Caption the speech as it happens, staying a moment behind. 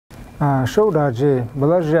Showdaje,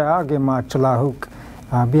 Balaja ma Chalahuk,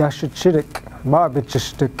 Biashichidik,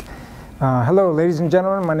 Barbichistik. Hello, ladies and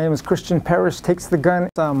gentlemen. My name is Parrish Takes The Gun.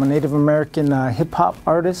 I'm a Native American hip-hop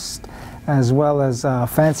artist as well as a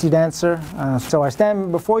fancy dancer. So I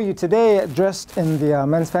stand before you today dressed in the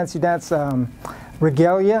men's fancy dance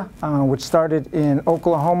regalia, which started in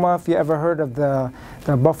Oklahoma. If you ever heard of the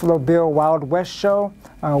Buffalo Bill Wild West show,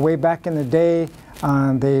 way back in the day,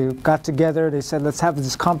 they got together, they said, let's have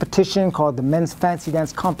this competition called the Men's Fancy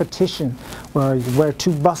Dance Competition, where you wear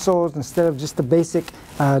two bustles instead of just the basic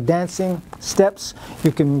dancing steps.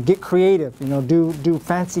 You can get creative, do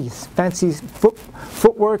fancy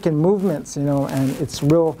footwork and movements, and it's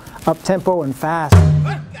real up-tempo and fast.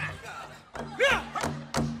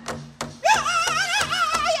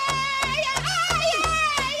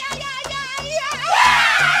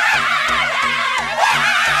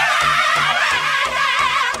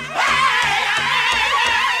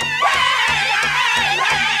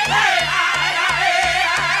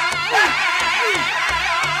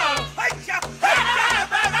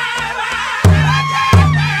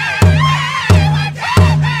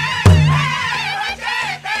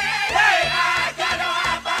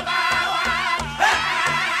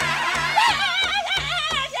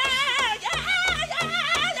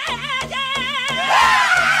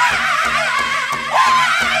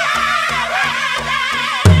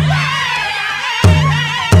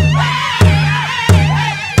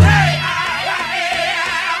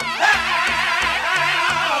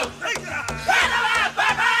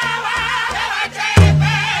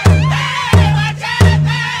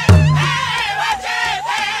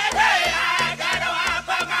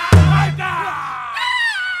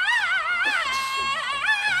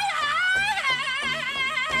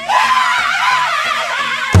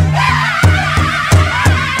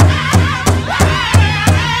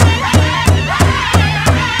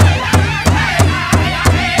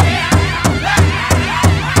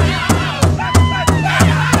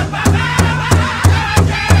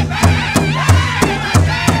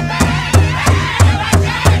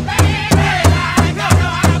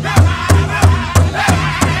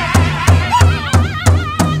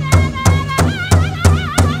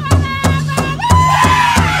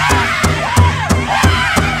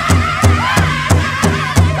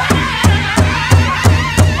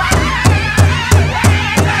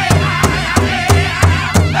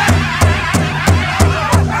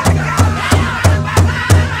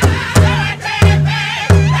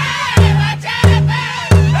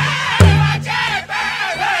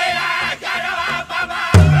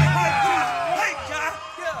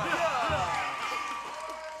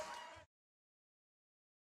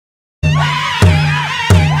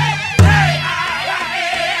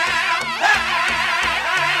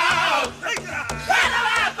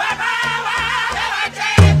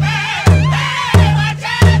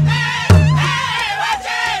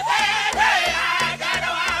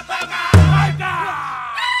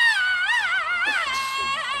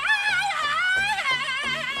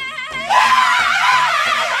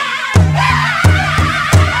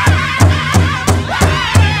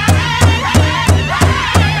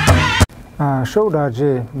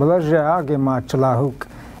 Showdaje, Balaja ma Chalahuk,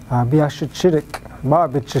 Biashichidik,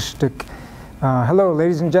 Barbichistik. Hello,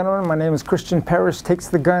 ladies and gentlemen. My name is Parrish Takes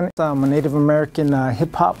The Gun. I'm a Native American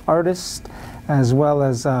hip-hop artist as well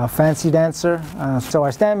as a fancy dancer. So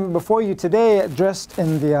I stand before you today dressed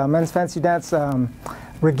in the men's fancy dance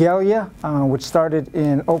regalia, which started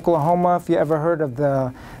in Oklahoma. If you ever heard of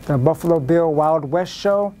the Buffalo Bill Wild West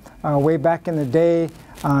show, way back in the day,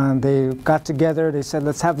 they got together, they said,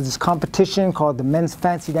 let's have this competition called the Men's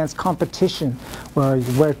Fancy Dance Competition, where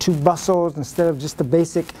you wear two bustles instead of just the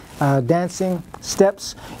basic dancing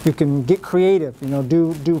steps. You can get creative,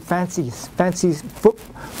 do fancy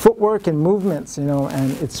footwork and movements,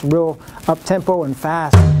 and it's real up-tempo and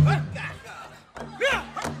fast.